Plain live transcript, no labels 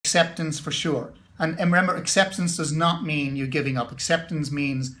acceptance for sure. And remember, acceptance does not mean you're giving up. Acceptance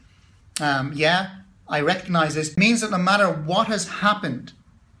means, yeah, I recognize this. It means that no matter what has happened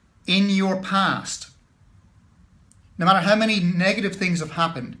in your past, no matter how many negative things have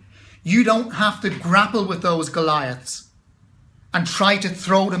happened, you don't have to grapple with those Goliaths and try to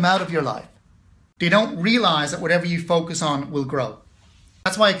throw them out of your life. They don't realize that whatever you focus on will grow.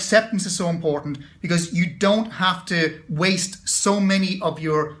 That's why acceptance is so important, because you don't have to waste so many of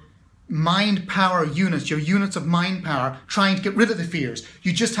your mind power units, your units of mind power, trying to get rid of the fears.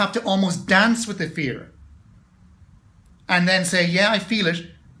 You just have to almost dance with the fear and then say, yeah, I feel it,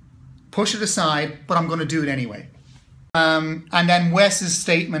 push it aside, but I'm going to do it anyway. And then Wes's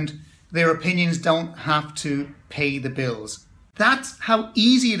statement, their opinions don't have to pay the bills. That's how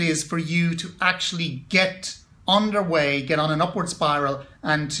easy it is for you to actually get underway, get on an upward spiral,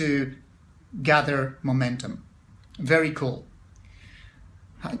 and to gather momentum. Very cool.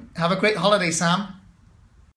 Have a great holiday, Sam.